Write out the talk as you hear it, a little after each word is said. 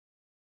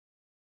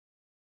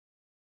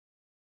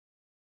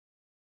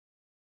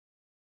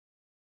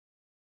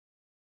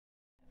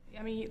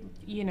I mean,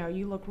 you know,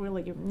 you look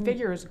really, your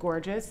figure is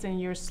gorgeous and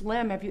you're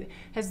slim. Have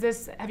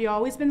you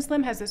always been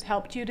slim? Has this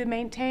helped you to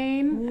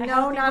maintain a No,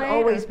 healthy not weight,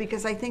 always, or?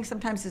 because I think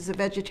sometimes as a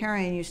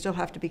vegetarian you still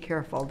have to be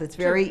careful. It's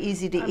very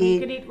easy to I mean, eat. you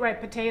can eat, right,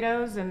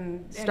 potatoes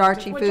and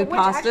Starchy food, which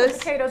actually pastas.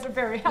 potatoes are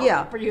very healthy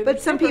Yeah, for you. but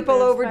They're some people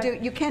superfoods, overdo.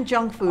 You can't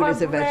junk food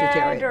as a bread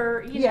vegetarian.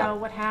 or, you know,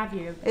 what have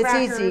you. It's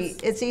Crackers. easy.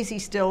 It's easy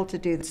still to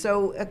do.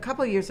 So a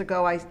couple of years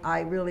ago,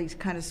 I really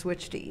kind of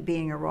switched to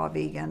being a raw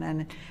vegan,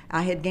 and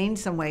I had gained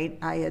some weight.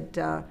 I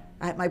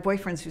had my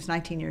boyfriend, who's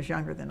 19 years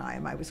younger than I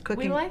am. I was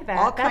cooking We like that.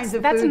 all kinds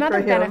of that's food another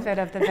for him. benefit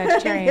of the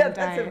vegetarian Yeah, diet.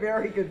 that's a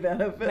very good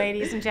benefit.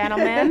 Ladies and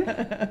gentlemen.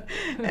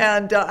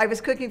 And I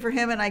was cooking for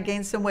him, and I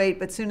gained some weight.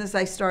 But as soon as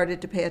I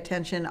started to pay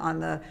attention on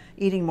the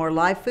eating more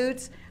live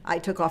foods, I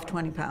took off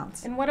 20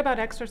 pounds. And what about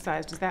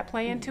exercise? Does that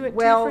play into it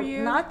Well, too for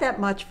you? not that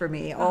much for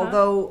me,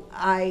 although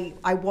I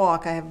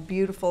walk. I have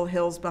beautiful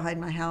hills behind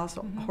my house,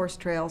 horse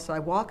trail, so I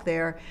walk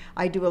there.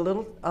 I do a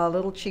little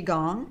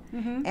qigong,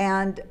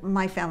 and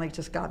my family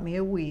just got me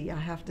a Wii. I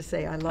have to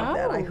say, I love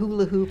that. I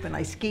hula hoop and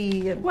I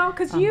ski and Well,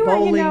 because you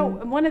know,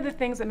 one of the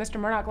things that Mr.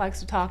 Murdoch likes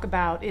to talk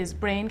about is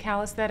brain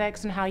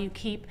calisthenics and how you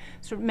keep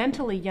sort of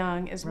mentally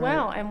young as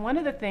well. And one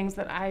of the things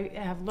that I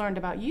have learned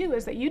about you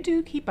is that you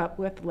do keep up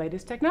with the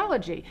latest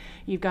technology.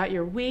 You've got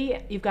your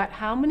Wii. You've got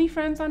how many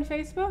friends on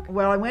Facebook?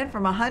 Well, I went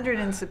from 100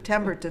 in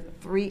September to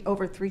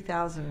over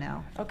 3,000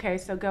 now. Okay,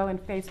 so go in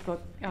Facebook,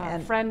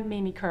 friend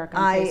Mimi Kirk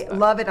on I Facebook.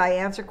 love it. I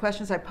answer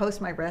questions. I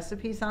post my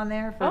recipes on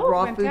there for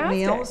raw food fantastic.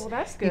 meals. Well,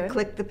 that's good. You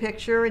click the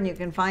picture and you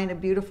can find a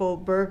beautiful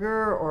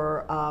burger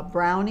or a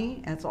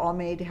brownie, and it's all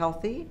made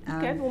healthy.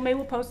 Okay, well maybe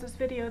we'll post this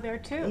video there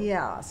too.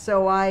 Yeah,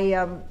 so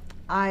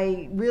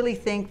I really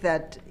think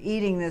that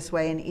eating this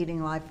way and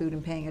eating live food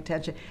and paying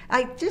attention,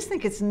 I just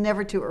think it's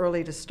never too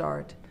early to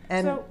start.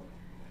 And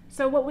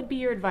So what would be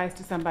your advice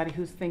to somebody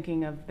who's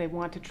thinking of, they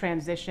want to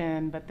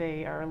transition, but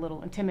they are a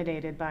little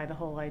intimidated by the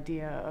whole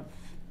idea of?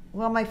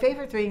 well, my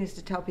favorite thing is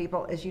to tell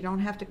people is you don't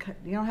have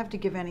to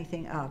give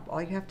anything up.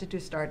 All you have to do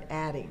is start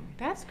adding.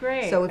 That's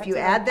great. So if That's you a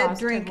add that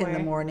positive drink in the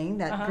way. morning,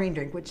 that green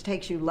drink, which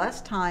takes you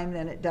less time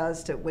than it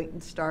does to wait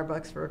in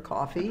Starbucks for a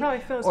coffee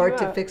probably fills or you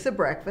to up. fix a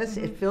breakfast,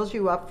 it fills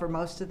you up for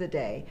most of the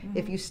day.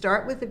 If you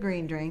start with the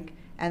green drink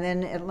and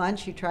then at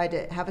lunch you try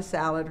to have a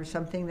salad or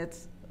something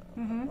that's,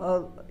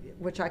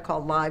 which I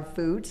call live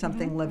food,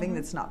 something living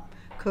that's not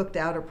cooked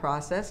out or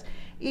processed.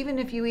 Even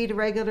if you eat a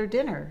regular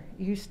dinner,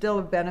 you still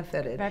have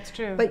benefited. That's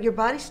true. But your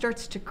body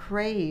starts to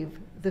crave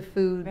the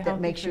food that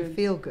healthy makes you foods.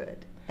 feel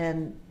good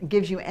and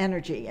gives you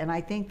energy. And I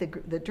think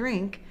the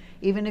drink,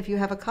 even if you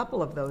have a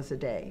couple of those a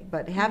day,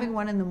 but having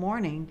one in the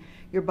morning,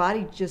 your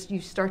body you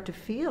start to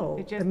feel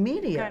It just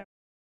immediate. kind of